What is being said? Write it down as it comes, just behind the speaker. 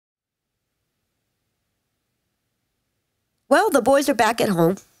Well, the boys are back at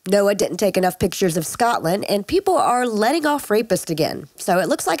home. Noah didn't take enough pictures of Scotland, and people are letting off rapists again. So it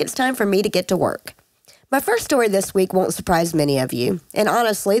looks like it's time for me to get to work. My first story this week won't surprise many of you, and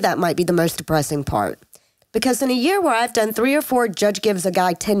honestly, that might be the most depressing part. Because in a year where I've done 3 or 4 judge gives a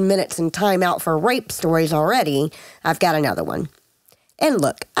guy 10 minutes and time out for rape stories already, I've got another one. And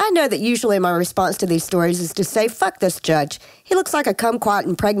look, I know that usually my response to these stories is to say, fuck this judge. He looks like a kumquat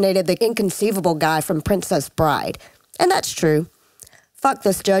impregnated the inconceivable guy from Princess Bride. And that's true. Fuck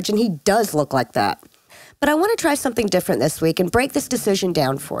this judge, and he does look like that. But I want to try something different this week and break this decision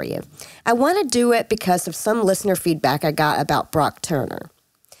down for you. I want to do it because of some listener feedback I got about Brock Turner.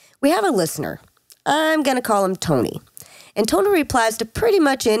 We have a listener. I'm going to call him Tony. And Tony replies to pretty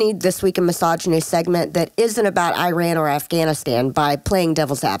much any This Week in Misogyny segment that isn't about Iran or Afghanistan by playing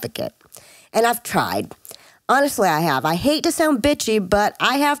devil's advocate. And I've tried. Honestly, I have. I hate to sound bitchy, but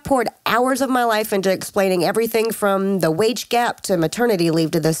I have poured hours of my life into explaining everything from the wage gap to maternity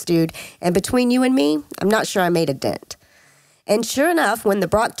leave to this dude. And between you and me, I'm not sure I made a dent. And sure enough, when the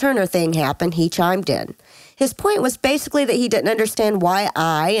Brock Turner thing happened, he chimed in. His point was basically that he didn't understand why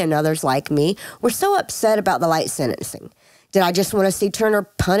I, and others like me, were so upset about the light sentencing. Did I just want to see Turner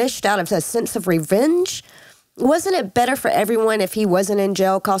punished out of a sense of revenge? Wasn't it better for everyone if he wasn't in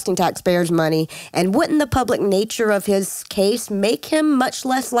jail costing taxpayers money? And wouldn't the public nature of his case make him much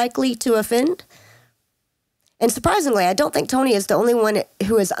less likely to offend? And surprisingly, I don't think Tony is the only one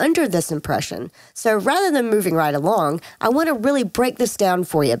who is under this impression. So rather than moving right along, I want to really break this down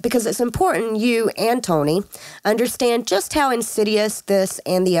for you because it's important you and Tony understand just how insidious this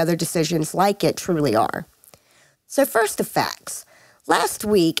and the other decisions like it truly are. So first, the facts. Last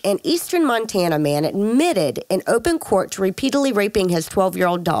week, an eastern Montana man admitted in open court to repeatedly raping his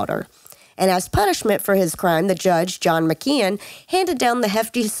 12-year-old daughter. And as punishment for his crime, the judge, John McKeon, handed down the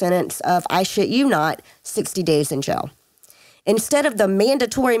hefty sentence of, I shit you not, 60 days in jail. Instead of the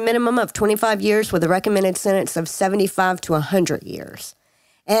mandatory minimum of 25 years with a recommended sentence of 75 to 100 years.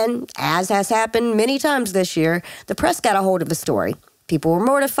 And as has happened many times this year, the press got a hold of the story. People were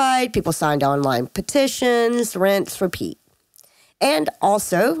mortified, people signed online petitions, rinse, repeat. And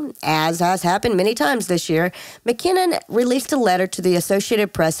also, as has happened many times this year, McKinnon released a letter to the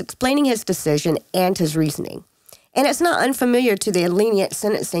Associated Press explaining his decision and his reasoning. And it's not unfamiliar to the lenient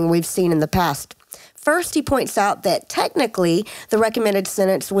sentencing we've seen in the past. First, he points out that technically the recommended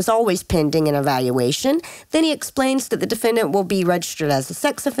sentence was always pending an evaluation. Then he explains that the defendant will be registered as a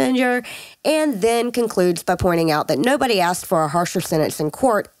sex offender, and then concludes by pointing out that nobody asked for a harsher sentence in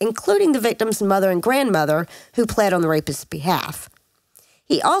court, including the victim's mother and grandmother, who pled on the rapist's behalf.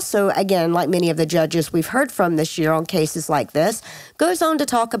 He also, again, like many of the judges we've heard from this year on cases like this, goes on to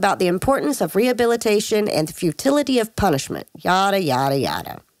talk about the importance of rehabilitation and the futility of punishment, yada, yada,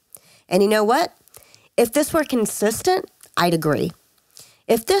 yada. And you know what? If this were consistent, I'd agree.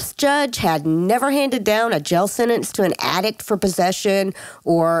 If this judge had never handed down a jail sentence to an addict for possession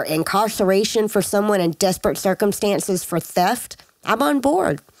or incarceration for someone in desperate circumstances for theft, I'm on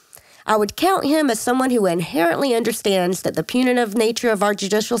board. I would count him as someone who inherently understands that the punitive nature of our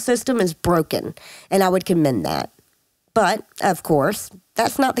judicial system is broken, and I would commend that. But, of course,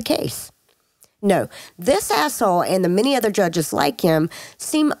 that's not the case. No, this asshole and the many other judges like him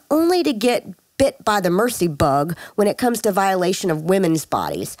seem only to get bit by the mercy bug when it comes to violation of women's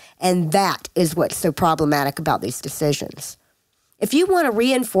bodies, and that is what's so problematic about these decisions. If you want to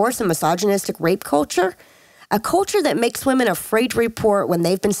reinforce a misogynistic rape culture, a culture that makes women afraid to report when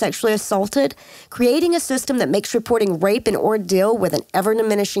they've been sexually assaulted, creating a system that makes reporting rape an ordeal with an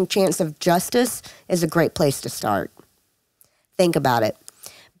ever-diminishing chance of justice is a great place to start. Think about it.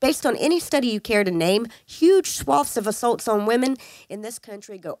 Based on any study you care to name, huge swaths of assaults on women in this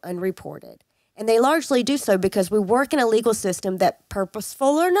country go unreported. And they largely do so because we work in a legal system that,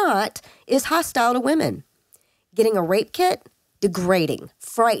 purposeful or not, is hostile to women. Getting a rape kit? Degrading,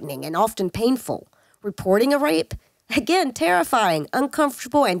 frightening, and often painful. Reporting a rape? Again, terrifying,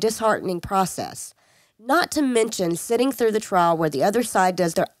 uncomfortable, and disheartening process. Not to mention sitting through the trial where the other side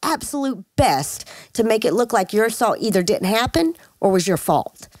does their absolute best to make it look like your assault either didn't happen or was your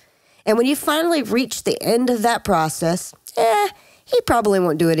fault. And when you finally reach the end of that process, he probably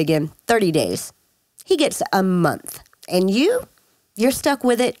won't do it again. 30 days. He gets a month. And you're stuck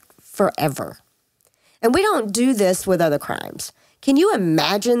with it forever. And we don't do this with other crimes. Can you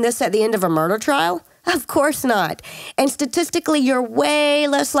imagine this at the end of a murder trial? Of course not. And statistically, you're way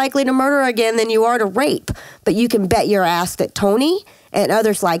less likely to murder again than you are to rape. But you can bet your ass that Tony and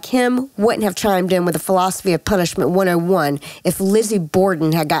others like him wouldn't have chimed in with the philosophy of punishment 101 if Lizzie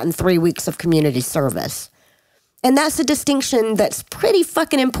Borden had gotten 3 weeks of community service. And that's a distinction that's pretty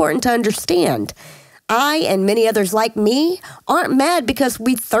fucking important to understand. I and many others like me aren't mad because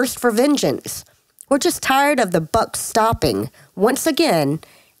we thirst for vengeance. We're just tired of the buck stopping, once again,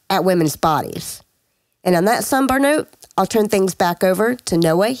 at women's bodies. And on that somber note, I'll turn things back over to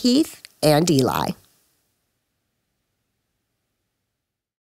Noah, Heath, and Eli.